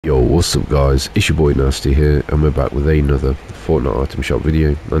Yo, what's up guys, it's your boy Nasty here, and we're back with another Fortnite item shop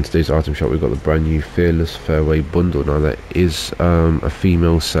video. And today's item shop, we've got the brand new Fearless FairWay bundle. Now there is a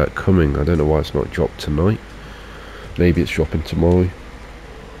female set coming. I don't know why it's not dropped tonight, maybe it's dropping tomorrow.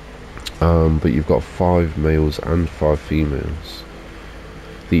 But you've got 5 males and 5 females.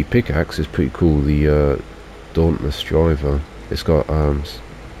 The pickaxe is pretty cool, the Dauntless Driver. It's got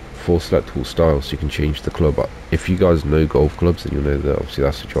 4 selectable styles, so you can change the club. If you guys know golf clubs, then you'll know that obviously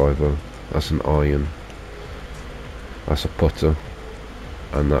that's a driver, that's an iron, that's a putter,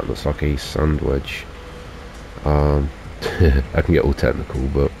 and that looks like a sand wedge. I can get all technical,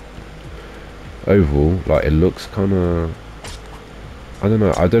 but overall, like, it looks kind of, I don't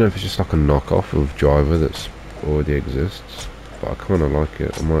know if it's just like a knockoff of driver that's already exists, but I kind of like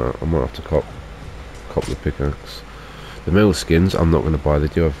it. I might have to cop the pickaxe. The male skins I'm not going to buy. They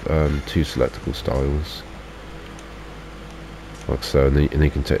do have 2 selectable styles, like so, and then you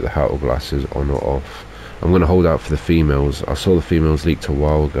can take the hat or glasses on or off. I'm going to hold out for the females. I saw the females leaked a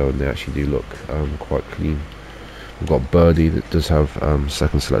while ago, and they actually do look quite clean. We've got Birdie that does have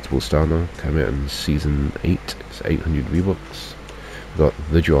second selectable style now. Came out in season 8. It's 800 V-Bucks. We've got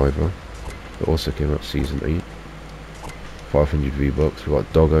the driver that also came out season 8, 500 V-Bucks. We've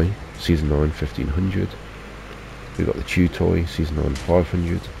got Doggo season 9, 1500. We've got the Chew Toy season 9,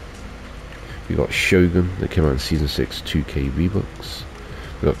 500. We've got Shogun that came out in season 6, 2k V-Bucks.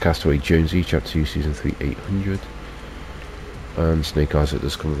 We've got Castaway Jonesy chapter 2 season 3, 800. And Snake Eyes that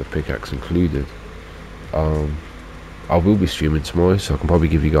does come with a pickaxe included. I will be streaming tomorrow, so I can probably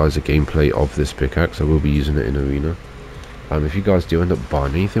give you guys a gameplay of this pickaxe. I will be using it in arena. If you guys do end up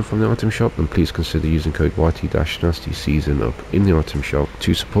buying anything from the item shop, then please consider using code YT-NASTYSEASON up in the item shop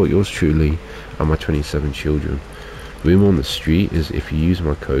to support yours truly and my 27 children. The rumor on the street is if you use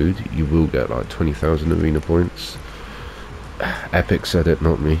my code, you will get like 20,000 arena points. Epic said it,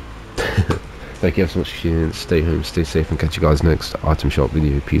 not me. Thank you so much for tuning in. Stay home, stay safe, and catch you guys next item shop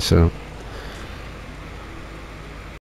video. Peace out.